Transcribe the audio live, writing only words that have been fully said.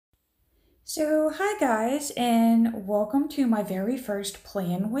So, hi guys, and welcome to my very first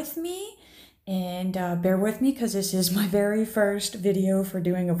plan with me. And bear with me because this is my very first video for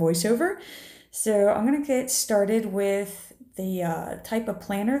doing a voiceover. So, I'm going to get started with the type of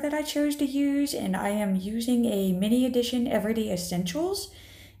planner that I chose to use, and I am using a mini edition Everyday Essentials.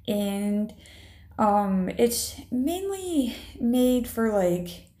 And it's mainly made for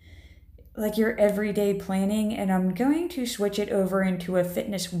like your everyday planning, and I'm going to switch it over into a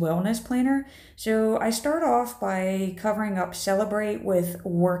fitness wellness planner. So I start off by covering up celebrate with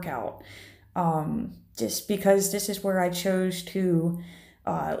workout, just because this is where I chose to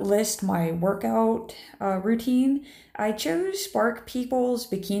list my workout routine. I chose Spark People's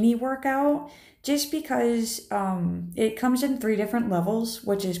bikini workout just because it comes in 3 different levels,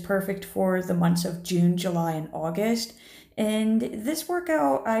 which is perfect for the months of June, July, and August. And this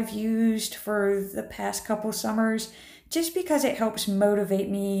workout I've used for the past couple summers just because it helps motivate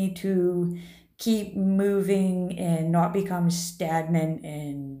me to keep moving and not become stagnant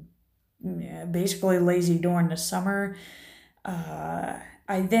and basically lazy during the summer. I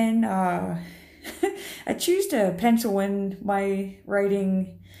then I choose to pencil in my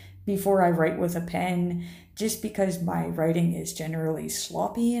writing before I write with a pen, just because my writing is generally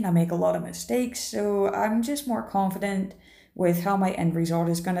sloppy and I make a lot of mistakes. So I'm just more confident with how my end result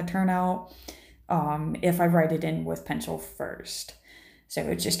is going to turn out if I write it in with pencil first.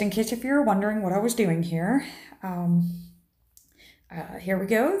 So just in case if you're wondering what I was doing here, here we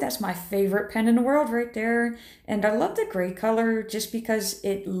go. That's my favorite pen in the world right there. And I love the gray color just because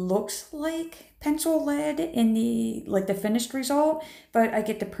it looks like pencil lead in the finished result, but I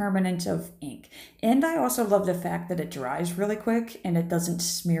get the permanence of ink. And I also love the fact that it dries really quick and it doesn't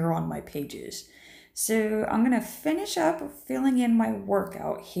smear on my pages. So I'm going to finish up filling in my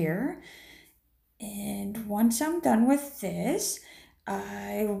workout here. And once I'm done with this,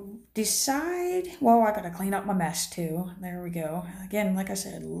 I decide, well, I gotta clean up my mess too. There we go. Again, like I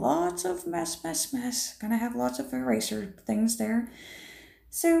said, lots of mess. Gonna have lots of eraser things there.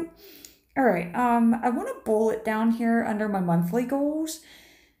 So, all right, I want to bullet down here under my monthly goals.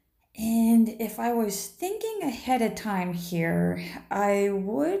 And if I was thinking ahead of time here, I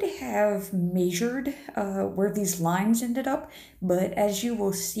would have measured where these lines ended up, but as you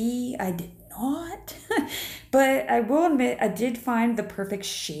will see, I did not. But I will admit, I did find the perfect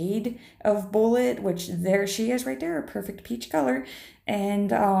shade of bullet, which there she is right there, a perfect peach color.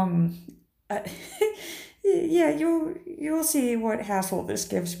 And yeah, you'll see what hassle this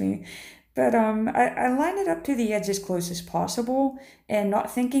gives me. But I line it up to the edge as close as possible, and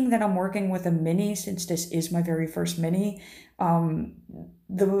not thinking that I'm working with a mini since this is my very first mini. Um,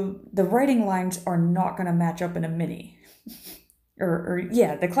 the writing lines are not going to match up in a mini. Or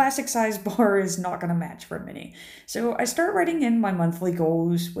yeah, the classic size bar is not going to match for a mini. So I start writing in my monthly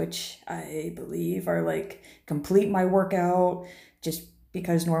goals, which I believe are like complete my workout, just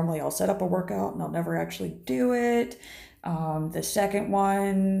because normally I'll set up a workout and I'll never actually do it. The second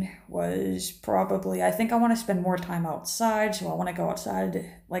one was probably, I think I want to spend more time outside, so I want to go outside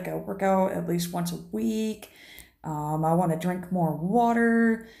like a workout at least once a week. I want to drink more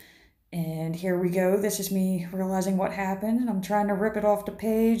water. And here we go. This is me realizing what happened. I'm trying to rip it off the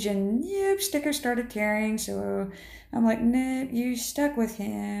page, and yep, sticker started tearing. So I'm like, nope, you stuck with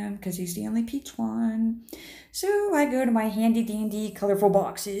him because he's the only peach one. So I go to my handy dandy colorful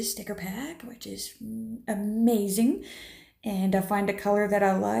boxes sticker pack, which is amazing. And I find a color that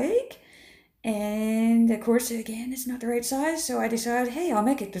I like. And of course, again, it's not the right size. So I decide, hey, I'll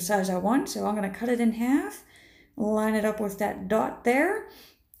make it the size I want. So I'm going to cut it in half, line it up with that dot there.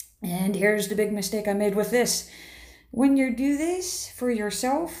 And here's the big mistake I made with this. When you do this for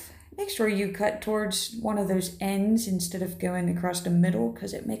yourself, make sure you cut towards one of those ends instead of going across the middle,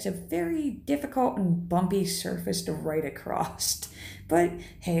 because it makes a very difficult and bumpy surface to write across. But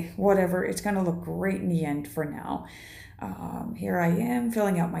hey, whatever, it's going to look great in the end for now. Here I am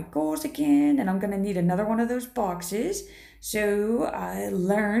filling out my goals again, and I'm going to need another one of those boxes. So I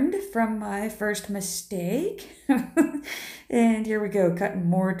learned from my first mistake. And here we go, cutting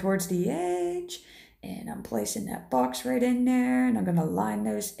more towards the edge. And I'm placing that box right in there, and I'm going to line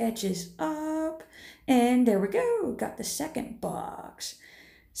those edges up. And there we go, got the second box.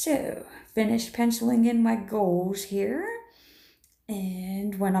 So, finished penciling in my goals here.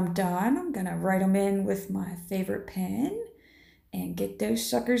 And when I'm done, I'm going to write them in with my favorite pen and get those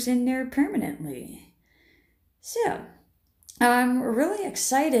suckers in there permanently. So, I'm really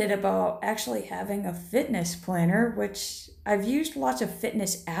excited about actually having a fitness planner, which I've used lots of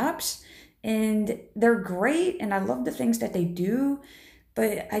fitness apps, and they're great, and I love the things that they do,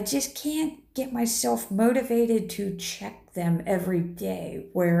 but I just can't get myself motivated to check them every day,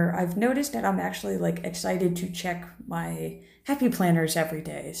 where I've noticed that I'm actually like excited to check my happy planners every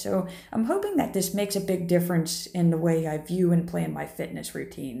day. So I'm hoping that this makes a big difference in the way I view and plan my fitness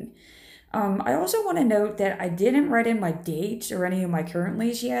routine. I also want to note that I didn't write in my dates or any of my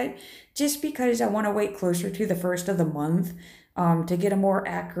currentlies yet, just because I want to wait closer to the first of the month to get a more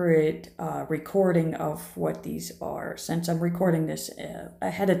accurate recording of what these are, since I'm recording this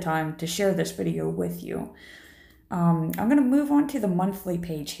ahead of time to share this video with you. I'm going to move on to the monthly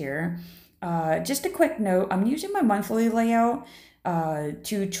page here. Just a quick note, I'm using my monthly layout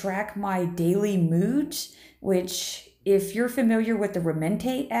to track my daily moods, which, if you're familiar with the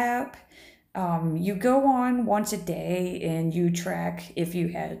Rementate app, you go on once a day and you track if you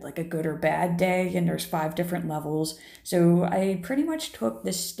had like a good or bad day, and there's 5 different levels. So I pretty much took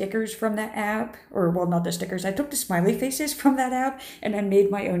the stickers from that app, or well, not the stickers, I took the smiley faces from that app and I made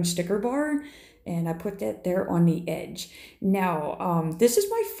my own sticker bar and I put that there on the edge. Now, this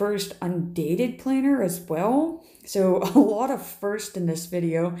is my first undated planner as well. So a lot of first in this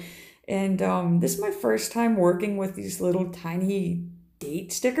video. And this is my first time working with these little tiny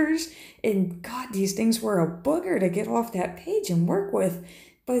date stickers, and God, these things were a booger to get off that page and work with,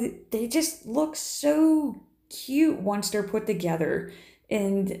 but they just look so cute once they're put together.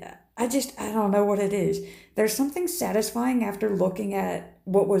 And I don't know what it is. There's something satisfying after looking at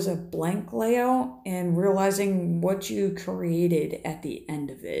what was a blank layout and realizing what you created at the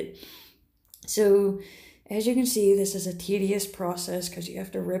end of it. So as you can see, this is a tedious process because you have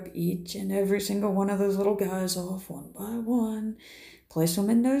to rip each and every single one of those little guys off one by one, place them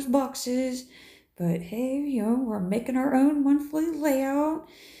in those boxes. But hey, we're making our own monthly layout.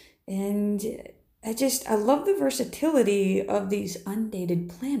 And I love the versatility of these undated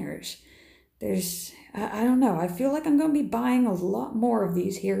planners. I don't know, I feel like I'm going to be buying a lot more of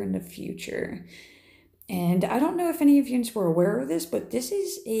these here in the future. And I don't know if any of you were aware of this, but this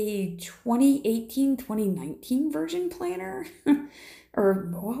is a 2018-2019 version planner. Or,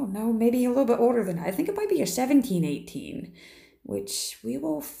 well, no, maybe a little bit older than that. I think it might be a 17-18, which we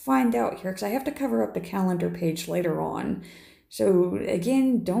will find out here because I have to cover up the calendar page later on. So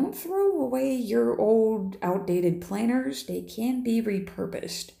again, don't throw away your old outdated planners. They can be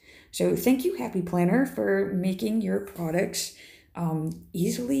repurposed. So thank you, Happy Planner, for making your products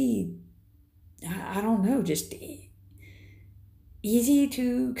easily, I don't know, just easy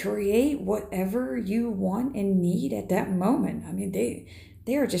to create whatever you want and need at that moment. I mean, they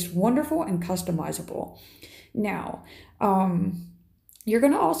are just wonderful and customizable. Now, you're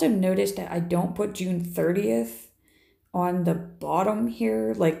going to also notice that I don't put June 30th on the bottom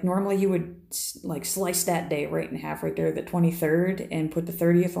here. Like normally you would like slice that day right in half right there, the 23rd, and put the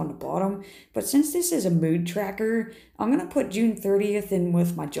 30th on the bottom. But since this is a mood tracker, I'm going to put June 30th in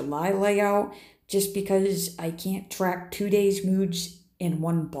with my July layout, just because I can't track 2 days moods in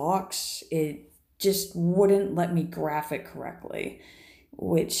one box. It just wouldn't let me graph it correctly,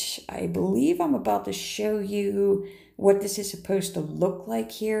 which I believe I'm about to show you what this is supposed to look like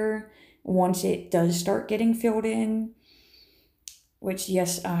here once it does start getting filled in. Which,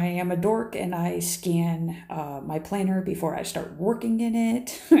 yes, I am a dork and I scan my planner before I start working in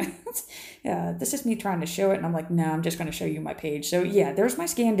it. This is me trying to show it, and I'm like, no, I'm just going to show you my page. So yeah, there's my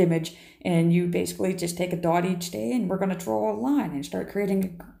scanned image, and you basically just take a dot each day, and we're going to draw a line and start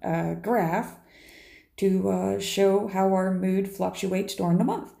creating a graph to show how our mood fluctuates during the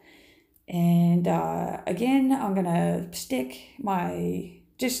month. And again, I'm going to stick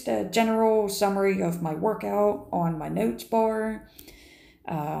just a general summary of my workout on my notes bar.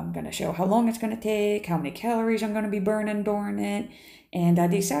 I'm going to show how long it's going to take, how many calories I'm going to be burning during it. And I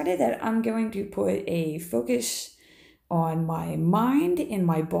decided that I'm going to put a focus on my mind and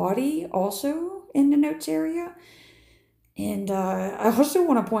my body also in the notes area. And I also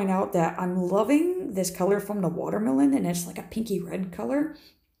want to point out that I'm loving this color from the watermelon, and it's like a pinky red color.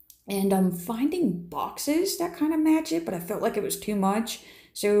 And I'm finding boxes that kind of match it, but I felt like it was too much.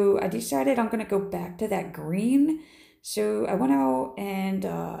 So I decided I'm going to go back to that green. So I went out and,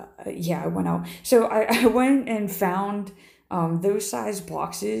 So I went and found those size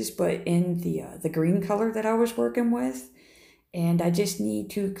boxes, but in the green color that I was working with. And I just need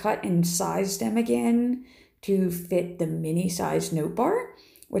to cut and size them again to fit the mini size note bar,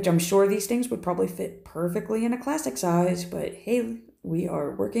 which I'm sure these things would probably fit perfectly in a classic size, but hey, we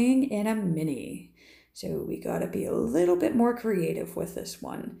are working in a mini. So we gotta be a little bit more creative with this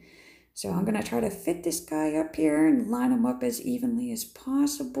one. So I'm gonna try to fit this guy up here and line him up as evenly as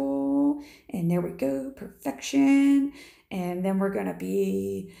possible. And there we go, perfection. And then we're gonna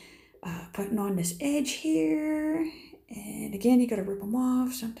be putting on this edge here. And again, you gotta rip them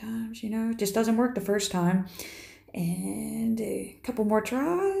off sometimes, it just doesn't work the first time. And a couple more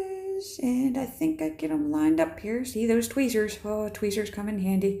tries, and I think I get them lined up here. See those tweezers? Oh, tweezers come in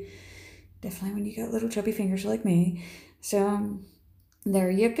handy. Definitely when you got little chubby fingers like me. So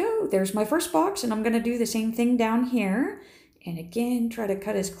there you go. There's my first box, and I'm going to do the same thing down here. And again, try to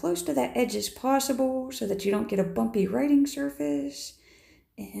cut as close to that edge as possible so that you don't get a bumpy writing surface.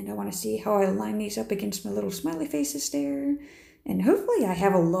 And I want to see how I line these up against my little smiley faces there. And hopefully I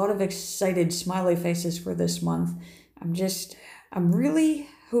have a lot of excited smiley faces for this month. I'm really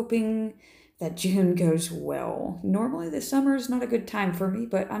hoping that June goes well. Normally the summer is not a good time for me,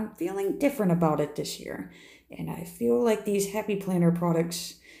 but I'm feeling different about it this year. And I feel like these Happy Planner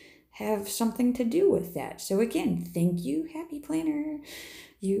products have something to do with that. So again, thank you, Happy Planner.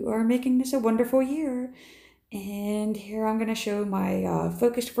 You are making this a wonderful year. And here I'm going to show my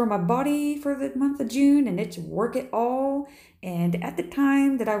focus for my body for the month of June, and it's Work It All. And at the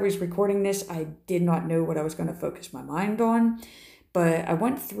time that I was recording this, I did not know what I was going to focus my mind on. But I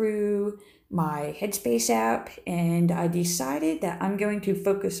went through my Headspace app and I decided that I'm going to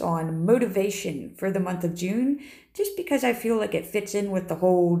focus on motivation for the month of June, just because I feel like it fits in with the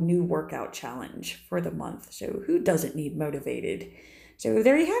whole new workout challenge for the month. So who doesn't need motivated? So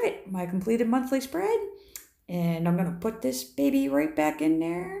there you have it, my completed monthly spread. And I'm going to put this baby right back in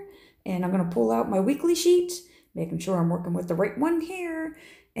there. And I'm going to pull out my weekly sheets, making sure I'm working with the right one here.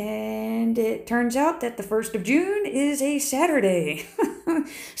 And it turns out that the 1st of June is a Saturday.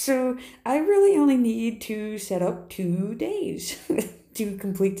 So I really only need to set up 2 days to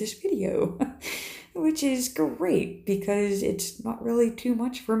complete this video, which is great because it's not really too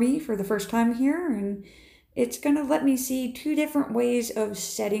much for me for the first time here. And it's going to let me see 2 different ways of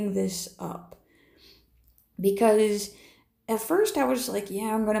setting this up. Because at first I was like,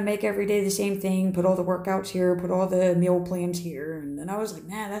 yeah, I'm going to make every day the same thing, put all the workouts here, put all the meal plans here. And then I was like,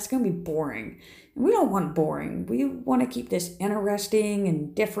 nah, that's going to be boring. And we don't want boring. We want to keep this interesting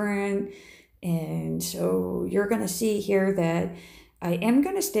and different. And so you're going to see here that I am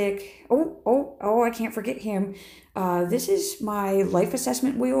going to stick, I can't forget him. This is my life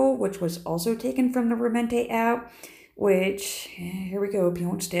assessment wheel, which was also taken from the Remente app, which, here we go, he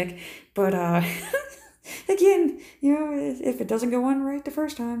won't stick. But, again, if it doesn't go on right the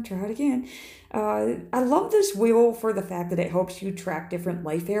first time, try it again. I love this wheel for the fact that it helps you track different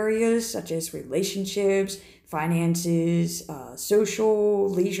life areas, such as relationships, finances, social,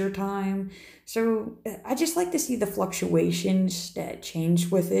 leisure time. So I just like to see the fluctuations that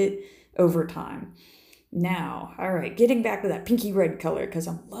change with it over time. Now, all right, getting back to that pinky red color, because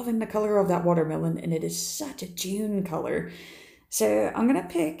I'm loving the color of that watermelon, and it is such a June color. So I'm going to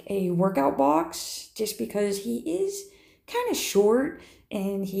pick a workout box just because he is kind of short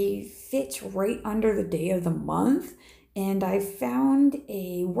and he fits right under the day of the month. And I found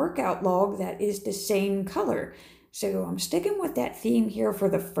a workout log that is the same color. So I'm sticking with that theme here for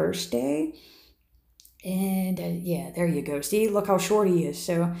the first day. And yeah, there you go. See, look how short he is.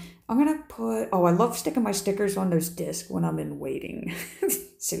 So I'm going to put, I love sticking my stickers on those discs when I'm in waiting.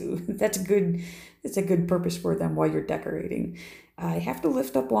 So that's a good purpose for them while you're decorating. I have to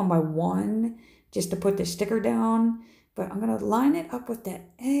lift up on my one just to put the sticker down, but I'm going to line it up with that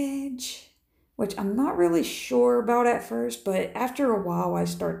edge, which I'm not really sure about at first, but after a while I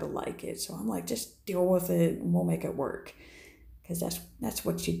start to like it. So I'm like, just deal with it and we'll make it work. Because that's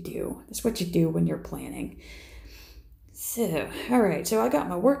what you do. That's what you do when you're planning. So, all right, so I got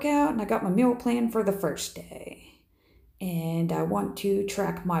my workout and I got my meal plan for the first day. And I want to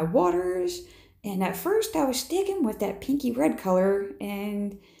track my waters. And at first I was sticking with that pinky red color,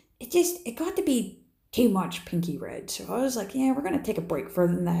 and it got to be too much pinky red. So I was like, yeah, we're going to take a break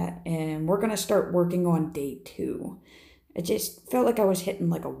further than that, and we're going to start working on day 2. It just felt like I was hitting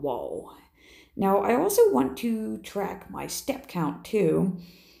like a wall. Now, I also want to track my step count too.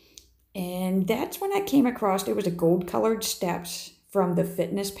 And that's when I came across, it was a gold colored steps from the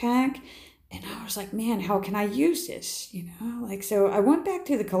fitness pack. And I was like, man, how can I use this? So I went back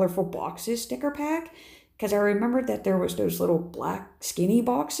to the colorful boxes sticker pack because I remembered that there was those little black skinny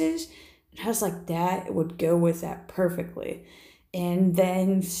boxes. And I was like, that would go with that perfectly. And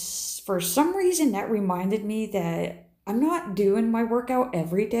then for some reason that reminded me that I'm not doing my workout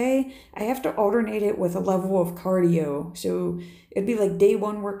every day. I have to alternate it with a level of cardio. So it'd be like day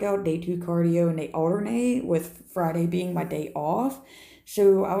 1 workout, day 2 cardio, and they alternate with Friday being my day off.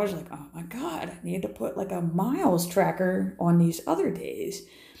 So I was like, oh my God, I need to put like a miles tracker on these other days.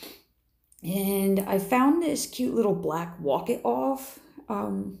 And I found this cute little black walk it off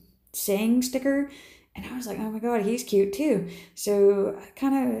saying sticker. And I was like, oh my God, he's cute too. So I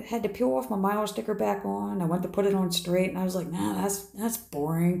kind of had to peel off my miles sticker back on. I went to put it on straight and I was like, nah, that's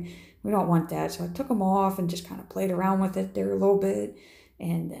boring. We don't want that. So I took them off and just kind of played around with it there a little bit.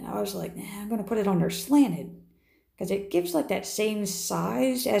 And then I was like, nah, I'm going to put it on there slanted because it gives like that same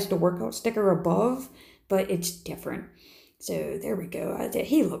size as the workout sticker above, but it's different. So there we go.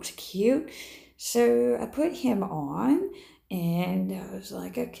 He looks cute. So I put him on and I was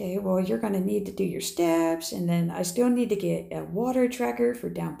like, okay, well, you're going to need to do your steps. And then I still need to get a water tracker for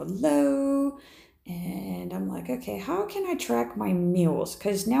down below. And I'm like, okay, how can I track my meals?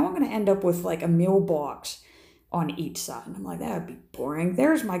 Because now I'm going to end up with like a meal box on each side. And I'm like, that would be boring.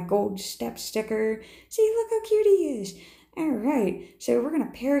 There's my gold step sticker. See, look how cute he is. All right, so we're going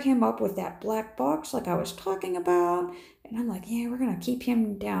to pair him up with that black box like I was talking about. And I'm like, yeah, we're going to keep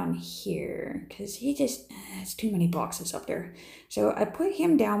him down here because he just, it's too many boxes up there. So I put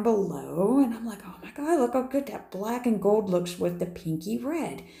him down below and I'm like, oh my God, look how good that black and gold looks with the pinky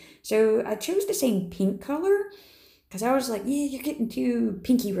red. So I chose the same pink color because I was like, yeah, you're getting too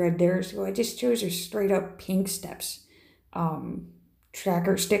pinky red there. So I just chose a straight up pink steps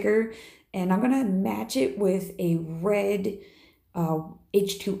tracker sticker. And I'm going to match it with a red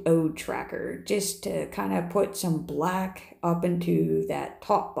H2O tracker just to kind of put some black up into that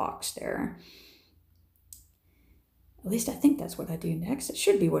top box there. At least I think that's what I do next. It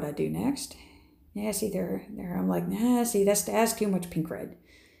should be what I do next. Yeah, see there. I'm like, nah, see, that's too much pink red.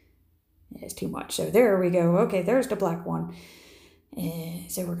 It's too much. So there we go. Okay, there's the black one. And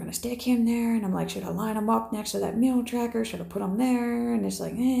so we're going to stick him there. And I'm like, should I line him up next to that meal tracker? Should I put him there? And it's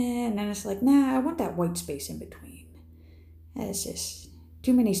like, And then it's like, nah, I want that white space in between. It's just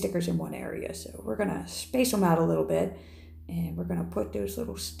too many stickers in one area. So we're going to space them out a little bit. And we're going to put those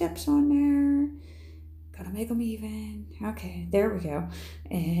little steps on there. Got to make them even. Okay, there we go.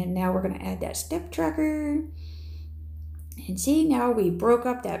 And now we're going to add that step tracker. And see, now we broke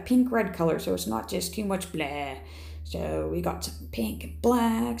up that pink-red color, so it's not just too much blah. So we got some pink and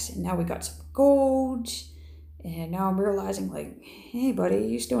blacks, and now we got some golds. And now I'm realizing, like, hey, buddy,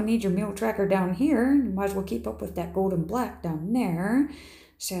 you still need your meal tracker down here. You might as well keep up with that gold and black down there.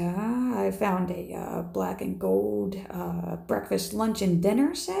 So I found a black and gold breakfast, lunch, and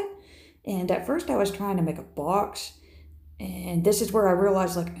dinner set. And at first I was trying to make a box. And this is where I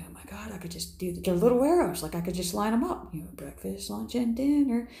realized, like, oh my God, I could just do the little arrows. Like, I could just line them up. You know, breakfast, lunch, and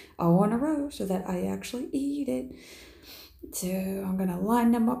dinner all in a row so that I actually eat it. So I'm going to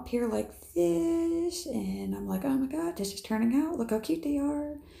line them up here like this. And I'm like, oh my God, this is turning out. Look how cute they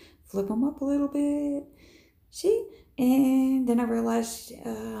are. Flip them up a little bit. See? And then I realized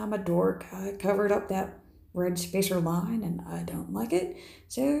I'm a dork. I covered up that red spacer line and I don't like it.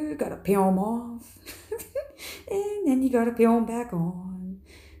 So got to peel them off. And then you got to peel them back on.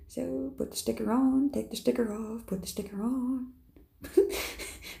 So put the sticker on, take the sticker off, put the sticker on.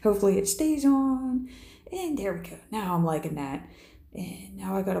 Hopefully it stays on. And there we go. Now I'm liking that. And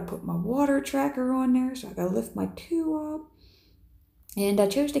now I got to put my water tracker on there. So I got to lift my 2 up. And I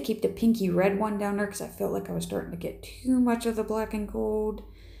chose to keep the pinky red one down there because I felt like I was starting to get too much of the black and gold.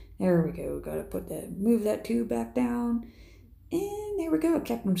 There we go. Got to move that 2 back down. And there we go. I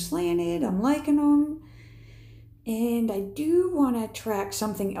kept them slanted. I'm liking them. And I do want to track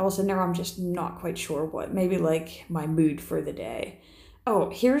something else in there. I'm just not quite sure what. Maybe like my mood for the day.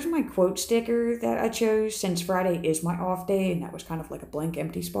 Oh, here's my quote sticker that I chose since Friday is my off day. And that was kind of like a blank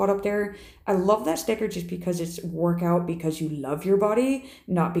empty spot up there. I love that sticker just because it's workout because you love your body,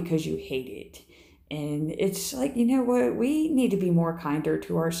 not because you hate it. And it's like, you know what? We need to be more kinder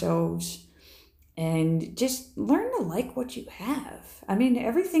to ourselves. And just learn to like what you have. I mean,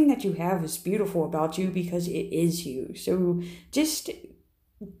 everything that you have is beautiful about you because it is you. So just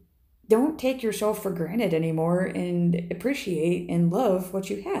don't take yourself for granted anymore and appreciate and love what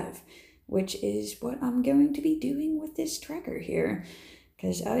you have, which is what I'm going to be doing with this tracker here.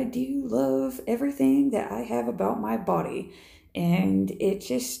 Because I do love everything that I have about my body. And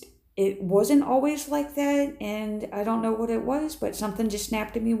it wasn't always like that, and I don't know what it was, but something just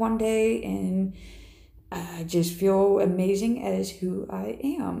snapped at me one day, and I just feel amazing as who I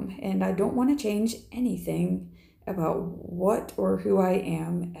am, and I don't want to change anything about what or who I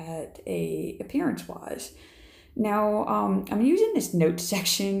am at a appearance-wise. Now, I'm using this notes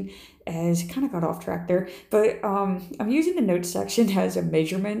section as, kind of got off track there, but I'm using the notes section as a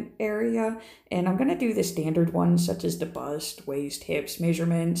measurement area, and I'm going to do the standard ones such as the bust, waist, hips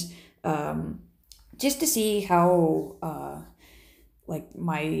measurements, just to see how like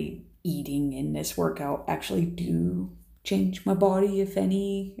my eating in this workout actually do change my body, if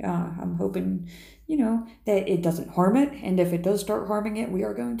any. I'm hoping, that it doesn't harm it. And if it does start harming it, we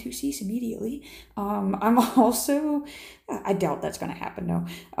are going to cease immediately. I'm also, I doubt that's going to happen, no.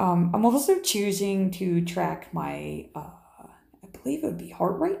 I'm also choosing to track my, I believe it would be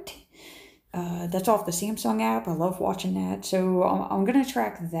heart rate. That's off the Samsung app. I love watching that. So I'm going to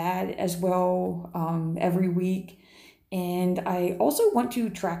track that as well every week. And I also want to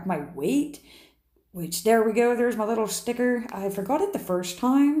track my weight, which there we go. There's my little sticker. I forgot it the first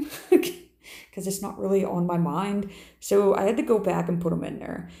time because it's not really on my mind. So I had to go back and put them in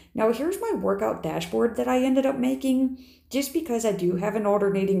there. Now, here's my workout dashboard that I ended up making. Just because I do have an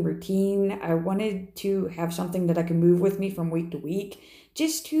alternating routine, I wanted to have something that I can move with me from week to week,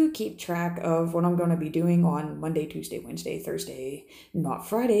 just to keep track of what I'm going to be doing on Monday, Tuesday, Wednesday, Thursday, not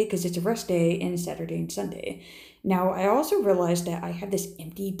Friday because it's a rest day, and Saturday and Sunday. Now, I also realized that I have this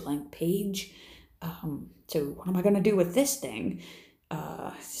empty blank page. So what am I going to do with this thing?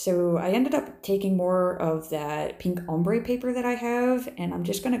 So I ended up taking more of that pink ombre paper that I have, and I'm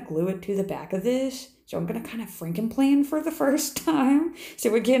just going to glue it to the back of this. So I'm going to kind of frankenplan for the first time.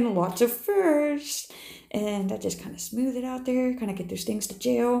 So again, lots of firsts. And I just kind of smooth it out there, kind of get those things to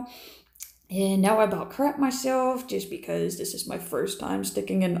gel. And now I about crap myself just because this is my first time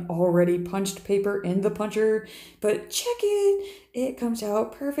sticking an already punched paper in the puncher. But check it comes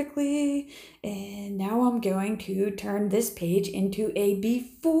out perfectly. And now I'm going to turn this page into a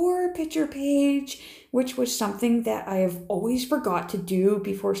before picture page, which was something that I have always forgot to do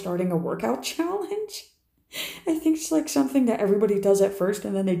before starting a workout challenge. I think it's like something that everybody does at first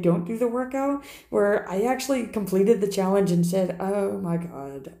and then they don't do the workout, where I actually completed the challenge and said, oh my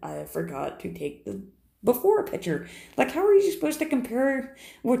God, I forgot to take the before picture. Like, how are you supposed to compare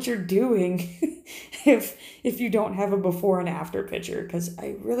what you're doing if you don't have a before and after picture? Because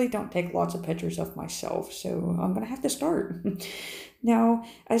I really don't take lots of pictures of myself, so I'm gonna have to start. Now,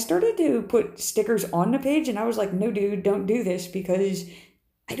 I started to put stickers on the page and I was like, no dude, don't do this because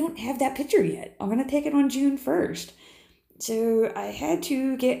I don't have that picture yet. I'm going to take it on June 1st. So I had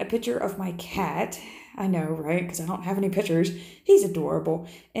to get a picture of my cat. I know, right? Because I don't have any pictures. He's adorable.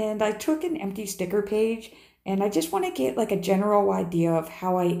 And I took an empty sticker page, and I just want to get like a general idea of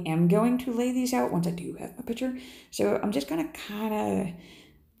how I am going to lay these out once I do have my picture. So I'm just going to kind of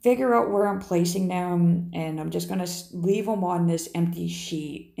figure out where I'm placing them, and I'm just going to leave them on this empty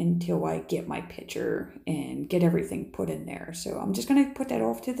sheet until I get my picture and get everything put in there. So I'm just going to put that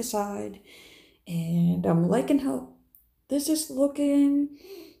off to the side, and I'm liking how this is looking.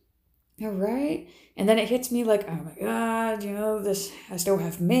 All right. And then it hits me like, oh my God, this, I still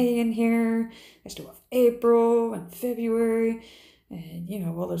have May in here. I still have April and February and,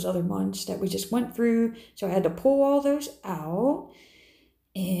 all those other months that we just went through. So I had to pull all those out.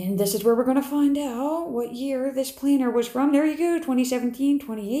 And this is where we're going to find out what year this planner was from. There you go, 2017,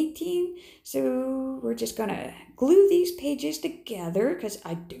 2018. So we're just going to glue these pages together because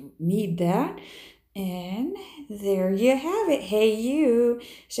I don't need that. And there you have it. Hey, you.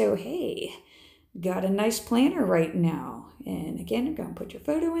 So, hey, got a nice planner right now. And again, I'm going to put your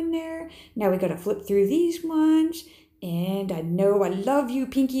photo in there. Now we got to flip through these ones. And I know I love you,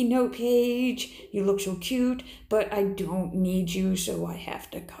 Pinky Note page. You look so cute, but I don't need you, so I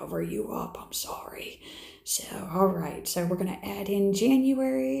have to cover you up. I'm sorry. So, all right. So we're going to add in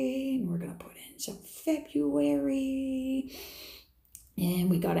January, and we're going to put in some February.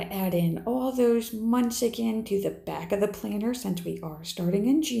 And we got to add in all those months again to the back of the planner since we are starting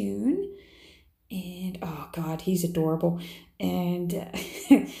in June. And, oh, God, he's adorable. And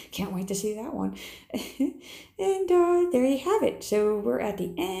can't wait to see that one. And there you have it. So we're at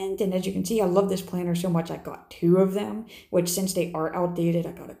the end. And as you can see, I love this planner so much. I got 2 of them, which since they are outdated,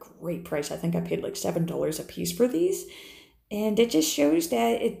 I got a great price. I think I paid like $7 a piece for these. And it just shows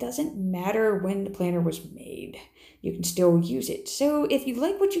that it doesn't matter when the planner was made. You can still use it. So if you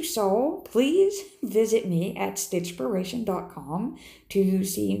like what you saw, please visit me at stitchspiration.com to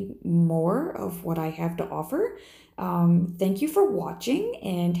see more of what I have to offer. Thank you for watching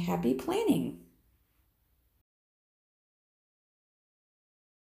and happy planning.